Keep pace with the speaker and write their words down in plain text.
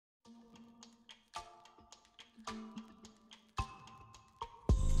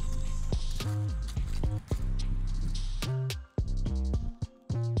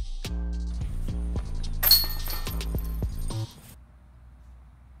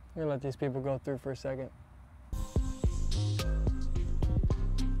I'm gonna let these people go through for a second.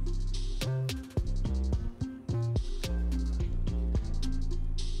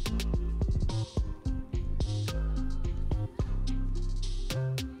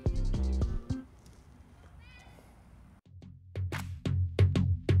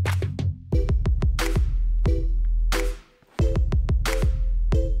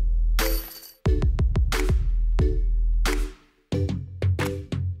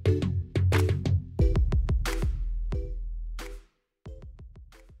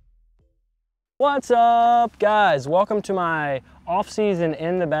 What's up, guys? Welcome to my off-season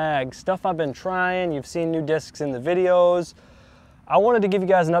in the bag stuff I've been trying. You've seen new discs in the videos. I wanted to give you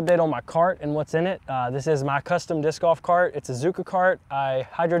guys an update on my cart and what's in it. This is my custom disc golf cart. It's a Zuca cart. I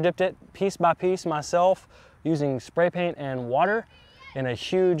hydro dipped it piece by piece myself using spray paint and water in a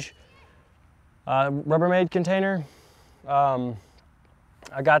huge Rubbermaid container. I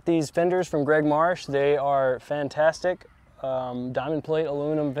got these fenders from Greg Marsh. They are fantastic. Diamond plate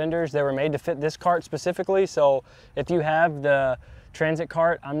aluminum fenders. They were made to fit this cart specifically, so if you have the transit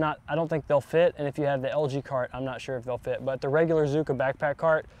cart, I don't think they'll fit, and if you have the LG cart, I'm not sure if they'll fit, but the regular Zuca backpack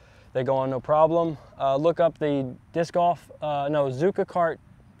cart, they go on no problem. Look up the Zuca Cart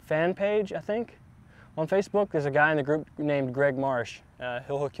fan page, I think, on Facebook. There's a guy in the group named Greg Marsh.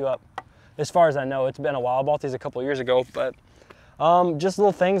 He'll hook you up. As far as I know, it's been a while. I bought these a couple years ago, but just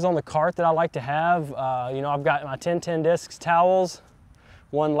little things on the cart that I like to have. You know, I've got my 1010 discs towels,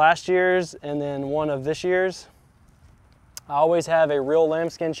 one last year's and then one of this year's. I always have a real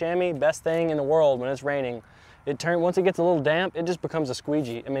lambskin chamois, best thing in the world when it's raining. Once it gets a little damp, it just becomes a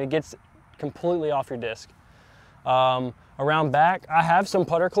squeegee. I mean, it gets completely off your disc. Around back, I have some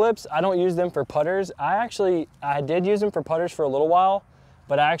putter clips. I don't use them for putters. I did use them for putters for a little while,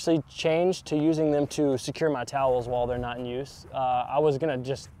 but I actually changed to using them to secure my towels while they're not in use. I was gonna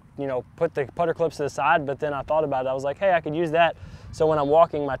just, you know, put the putter clips to the side, but then I thought about it. I was like, hey, I could use that so when I'm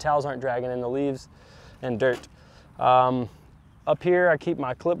walking, my towels aren't dragging in the leaves and dirt. Up here, I keep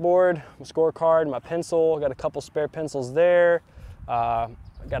my clipboard, my scorecard, my pencil. I got a couple spare pencils there. I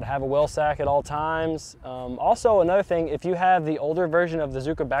gotta have a well sack at all times. Also, another thing, if you have the older version of the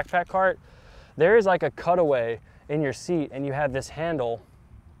Zuca backpack cart, there is like a cutaway in your seat and you have this handle,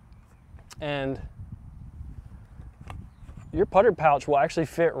 and your putter pouch will actually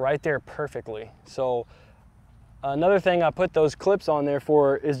fit right there perfectly. So another thing I put those clips on there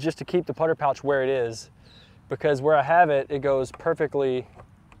for is just to keep the putter pouch where it is, because where I have it, it goes perfectly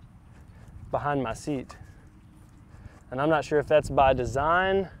behind my seat. And I'm not sure if that's by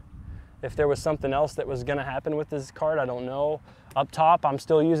design, if there was something else that was gonna happen with this cart, I don't know. Up top, I'm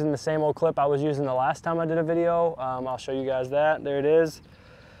still using the same old clip I was using the last time I did a video. I'll show you guys that. There it is.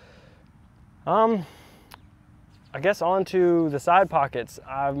 I guess onto the side pockets.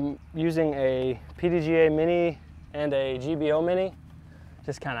 I'm using a PDGA Mini and a GBO Mini.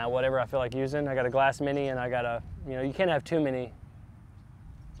 Just kind of whatever I feel like using. I got a glass Mini and I got a, you know, you can't have too many.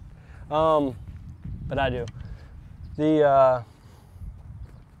 But I do.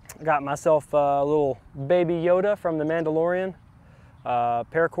 Got myself a little baby Yoda from the Mandalorian.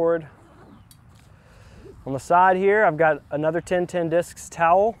 Paracord. On the side here, I've got another 1010 discs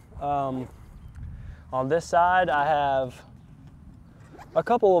towel. On this side, I have a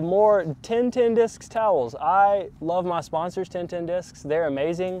couple of more 1010 discs towels. I love my sponsors, 1010 discs. They're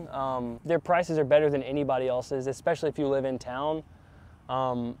amazing. Their prices are better than anybody else's, especially if you live in town.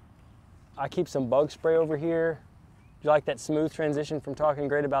 I keep some bug spray over here. You like that smooth transition from talking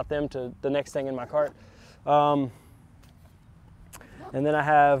great about them to the next thing in my cart. And then I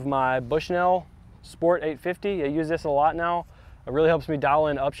have my Bushnell Sport 850. I use this a lot now. It really helps me dial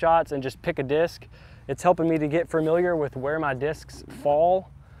in upshots and just pick a disc. It's helping me to get familiar with where my discs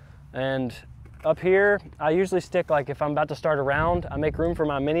fall. And up here, I usually stick, like if I'm about to start a round, I make room for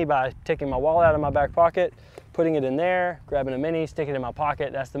my Mini by taking my wallet out of my back pocket, putting it in there, grabbing a Mini, stick it in my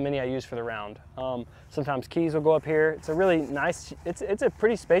pocket. That's the Mini I use for the round. Sometimes keys will go up here. It's a really nice, it's a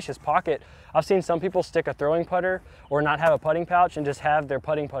pretty spacious pocket. I've seen some people stick a throwing putter or not have a putting pouch and just have their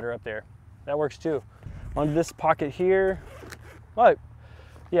putting putter up there. That works too. On this pocket here, well,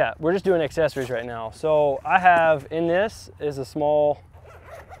 yeah, we're just doing accessories right now. So I have in this is a small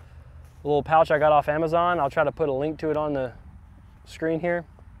little pouch I got off Amazon. I'll try to put a link to it on the screen here.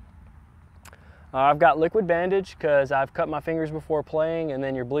 I've got liquid bandage because I've cut my fingers before playing and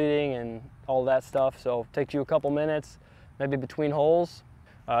then you're bleeding and all that stuff. So it takes you a couple minutes, maybe between holes.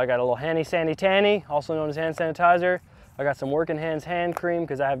 I got a little handy sandy tanny, also known as hand sanitizer. I got some working hands hand cream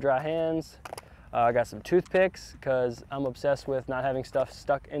because I have dry hands. I got some toothpicks because I'm obsessed with not having stuff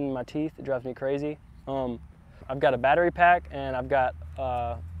stuck in my teeth. It drives me crazy. I've got a battery pack and I've got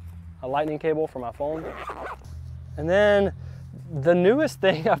a lightning cable for my phone. And then the newest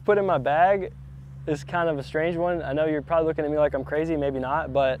thing I've put in my bag is kind of a strange one. I know you're probably looking at me like I'm crazy, maybe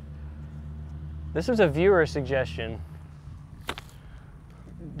not, but this was a viewer suggestion.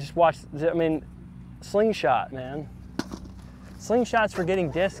 Just watch, I mean, slingshot, man. Slingshots for getting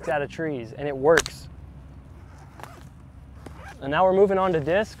discs out of trees, and it works. And now we're moving on to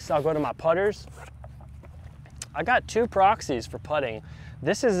discs. I'll go to my putters. I got 2 proxies for putting.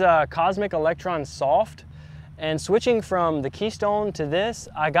 This is Cosmic Electron Soft, and switching from the Keystone to this,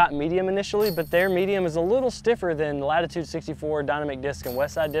 I got medium initially, but their medium is a little stiffer than Latitude 64 Dynamic Disc and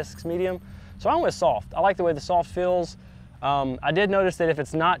Westside Discs medium. So I went with soft. I like the way the soft feels. I did notice that if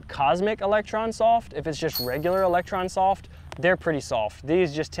it's not Cosmic Electron Soft, if it's just regular Electron Soft, they're pretty soft.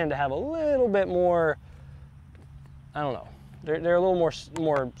 These just tend to have a little bit more, I don't know, they're a little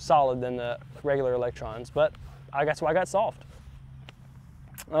more solid than the regular Electrons, but that's why I got soft.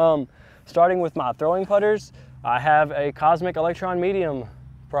 Starting with my throwing putters, I have a Cosmic Electron Medium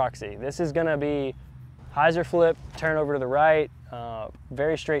proxy. This is gonna be hyzer flip, turn over to the right,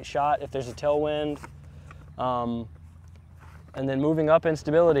 very straight shot if there's a tailwind. And then moving up in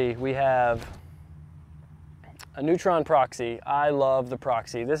stability, we have a neutron proxy. I love the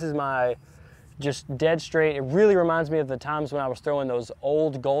proxy. This is my just dead straight. It really reminds me of the times when I was throwing those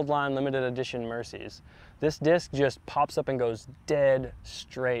old Goldline limited edition Mercies. This disc just pops up and goes dead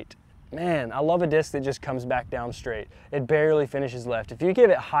straight. Man, I love a disc that just comes back down straight. It barely finishes left. If you give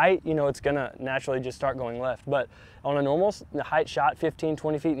it height, you know, it's gonna naturally just start going left. But on a normal height shot, 15,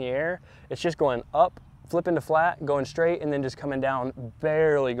 20 feet in the air, it's just going up, flipping to flat, going straight, and then just coming down,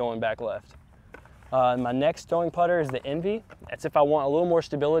 barely going back left. My next throwing putter is the Envy. That's if I want a little more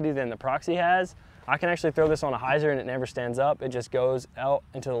stability than the Proxy has. I can actually throw this on a hyzer and it never stands up. It just goes out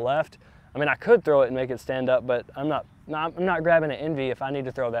and to the left. I mean, I could throw it and make it stand up, but I'm not grabbing an Envy if I need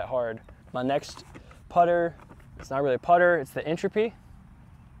to throw that hard. My next putter, it's not really a putter, it's the Entropy.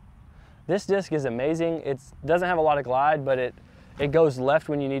 This disc is amazing. It doesn't have a lot of glide, but it goes left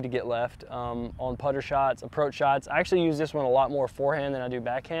when you need to get left on putter shots, approach shots. I actually use this one a lot more forehand than I do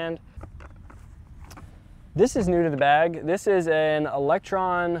backhand. This is new to the bag. This is an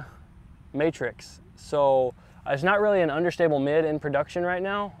Electron Matrix. So it's not really an understable mid in production right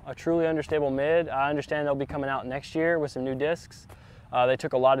now, a truly understable mid. I understand they'll be coming out next year with some new discs. They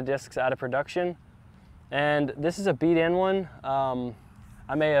took a lot of discs out of production. And this is a beat-in one.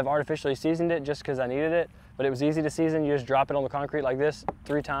 I may have artificially seasoned it just because I needed it, but it was easy to season. You just drop it on the concrete like this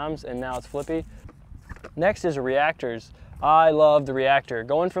 3 times and now it's flippy. Next is reactors. I love the reactor.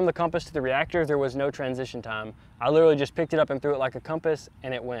 Going from the compass to the reactor, there was no transition time. I literally just picked it up and threw it like a compass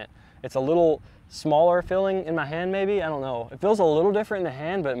and it went. It's a little smaller feeling in my hand maybe, I don't know. It feels a little different in the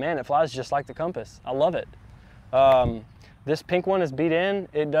hand, but man, it flies just like the compass. I love it. This pink one is beat in.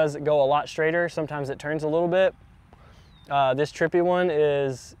 It does go a lot straighter. Sometimes it turns a little bit. This trippy one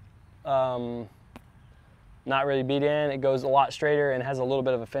is not really beat in. It goes a lot straighter and has a little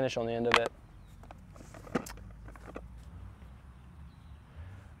bit of a finish on the end of it.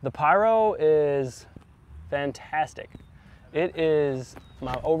 The Pyro is fantastic. It is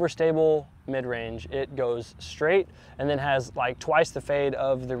my overstable mid-range. It goes straight and then has like twice the fade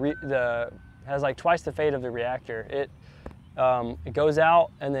of the reactor. It goes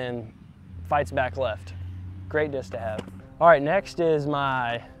out and then fights back left. Great disc to have. All right, next is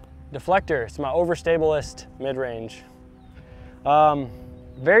my deflector. It's my overstablest mid-range.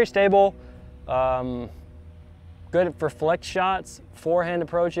 Very stable. Good for flex shots, forehand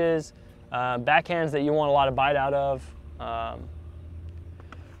approaches, backhands that you want a lot of bite out of.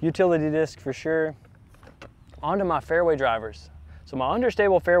 Utility disc for sure. Onto my fairway drivers. So my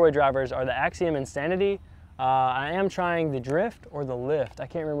understable fairway drivers are the AXIOM Insanity. I am trying the Drift or the Lift. I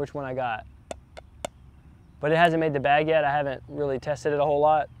can't remember which one I got. But it hasn't made the bag yet. I haven't really tested it a whole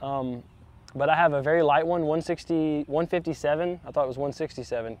lot. But I have a very light one, 157. I thought it was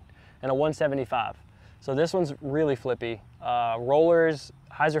 167, and a 175. So this one's really flippy. Rollers,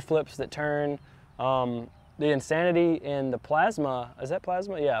 hyzer flips that turn. The Insanity in the plasma, is that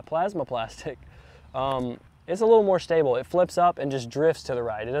plasma? Yeah, plasma plastic. It's a little more stable. It flips up and just drifts to the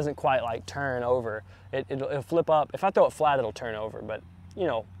right. It doesn't quite like turn over. It'll flip up. If I throw it flat, it'll turn over. But you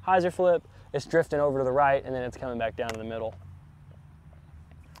know, hyzer flip, it's drifting over to the right and then it's coming back down to the middle.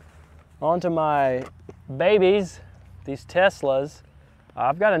 On to my babies, these Teslas.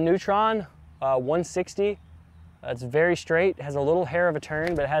 I've got a Neutron 160. It's very straight, it has a little hair of a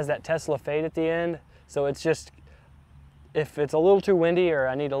turn, but it has that Tesla fade at the end. So it's just, if it's a little too windy or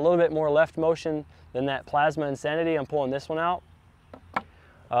I need a little bit more left motion than that Plasma Insanity, I'm pulling this one out.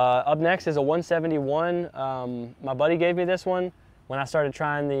 Up next is a 171. My buddy gave me this one. when I started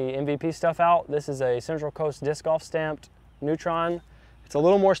trying the MVP stuff out. This is a Central Coast Disc Golf stamped Neutron. It's a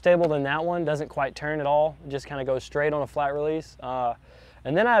little more stable than that one, doesn't quite turn at all. It just kind of goes straight on a flat release.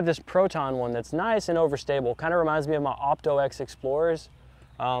 And then I have this Proton one that's nice and overstable. Kind of reminds me of my Opto X Explorers.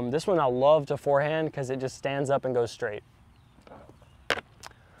 This one I love to forehand because it just stands up and goes straight.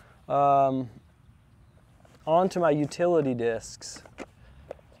 On to my utility discs.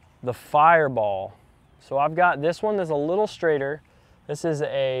 The Fireball. So I've got this one that's a little straighter. This is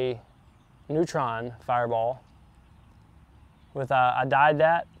a Neutron Fireball. With I dyed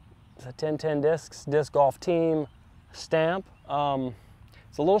that. It's a 1010 discs, Disc Golf Team stamp.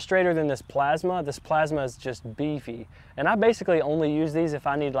 It's a little straighter than this Plasma. This Plasma is just beefy. And I basically only use these if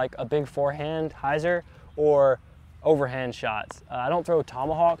I need like a big forehand hyzer or overhand shots. I don't throw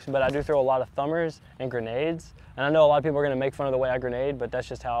tomahawks, but I do throw a lot of thumbers and grenades. And I know a lot of people are gonna make fun of the way I grenade, but that's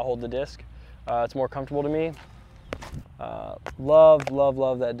just how I hold the disc. It's more comfortable to me. Love, love,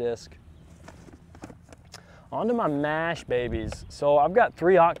 love that disc. On to my mash babies. So I've got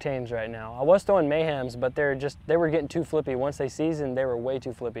 3 octanes right now. I was throwing Mayhems, but they were getting too flippy. Once they seasoned, they were way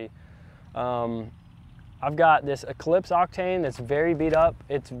too flippy. I've got this Eclipse octane that's very beat up.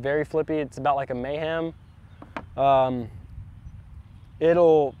 It's very flippy. It's about like a Mayhem. It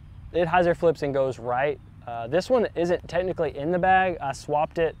hyzer flips and goes right. This one isn't technically in the bag. I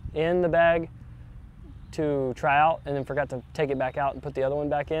swapped it in the bag to try out and then forgot to take it back out and put the other one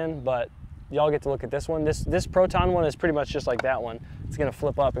back in, but y'all get to look at this one. This Proton one is pretty much just like that one. It's gonna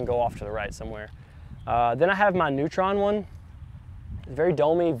flip up and go off to the right somewhere. Then I have my Neutron one. Very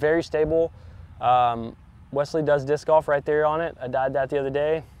domey, very stable. Wesley Does Disc Golf right there on it. I dyed that the other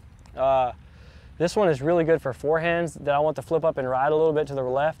day. This one is really good for forehands that I want to flip up and ride a little bit to the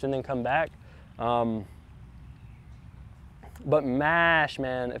left and then come back. But mash,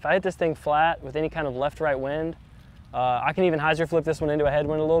 man, if I hit this thing flat with any kind of left-right wind, I can even hyzer flip this one into a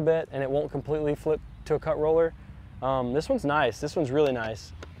headwind a little bit and it won't completely flip to a cut roller. This one's nice. This one's really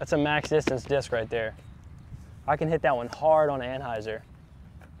nice. That's a max distance disc right there. I can hit that one hard on Anheuser.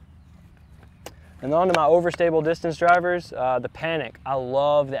 And then on to my overstable distance drivers, the Panic. I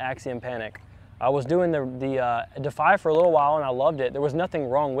love the Axiom Panic. I was doing the Defy for a little while and I loved it. There was nothing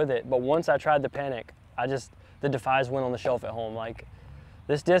wrong with it, but once I tried the Panic, the Defys went on the shelf at home. Like,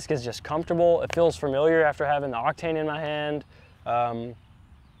 this disc is just comfortable. It feels familiar after having the octane in my hand.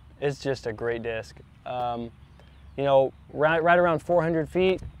 It's just a great disc. You know, right around 400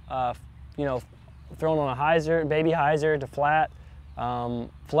 feet, you know, thrown on a hyzer, baby hyzer to flat,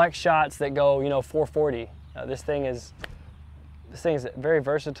 flex shots that go, you know, 440. This thing is a very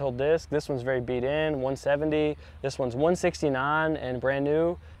versatile disc. This one's very beat in, 170. This one's 169 and brand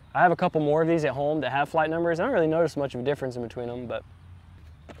new. I have a couple more of these at home that have flight numbers. I don't really notice much of a difference in between them, but.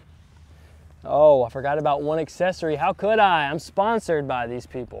 Oh, I forgot about one accessory. How could I? I'm sponsored by these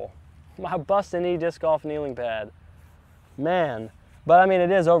people. My Bust-A-Knee Disc Golf kneeling pad. Man. But I mean, it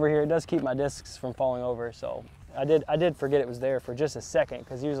is over here. It does keep my discs from falling over, so I did forget it was there for just a second,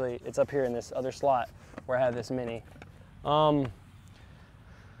 because usually it's up here in this other slot where I have this mini. So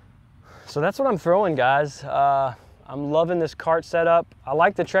that's what I'm throwing, guys. I'm loving this cart setup. I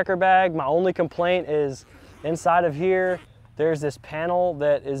like the Trekker bag. My only complaint is inside of here, there's this panel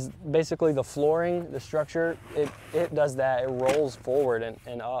that is basically the flooring, the structure. It does that. It rolls forward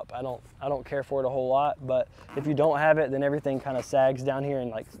and up. I don't care for it a whole lot, but if you don't have it, then everything kind of sags down here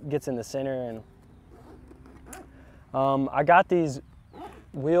and like gets in the center. And I got these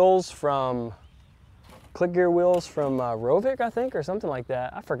wheels from click gear wheels from Rovik, I think, or something like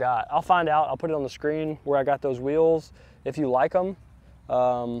that. I forgot. I'll find out. I'll put it on the screen where I got those wheels if you like them.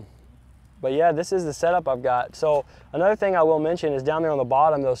 But yeah, this is the setup I've got. So another thing I will mention is down there on the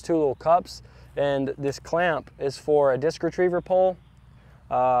bottom, those 2 little cups, and this clamp is for a disc retriever pole.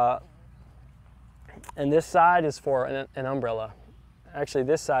 And this side is for an umbrella. Actually,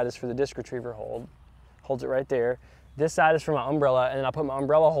 this side is for the disc retriever holds it right there. This side is for my umbrella, and I put my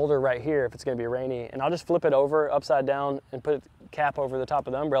umbrella holder right here if it's gonna be rainy. And I'll just flip it over upside down and put a cap over the top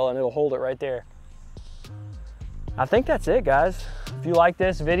of the umbrella and it'll hold it right there. I think that's it, guys. If you like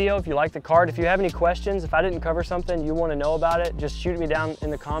this video, if you like the cart, if you have any questions, if I didn't cover something, you wanna know about it, just shoot me down in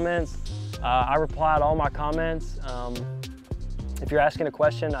the comments. I reply to all my comments. If you're asking a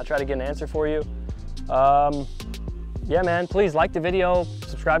question, I try to get an answer for you. Yeah, man, please like the video,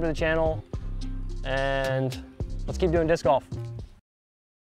 subscribe to the channel, and let's keep doing disc golf.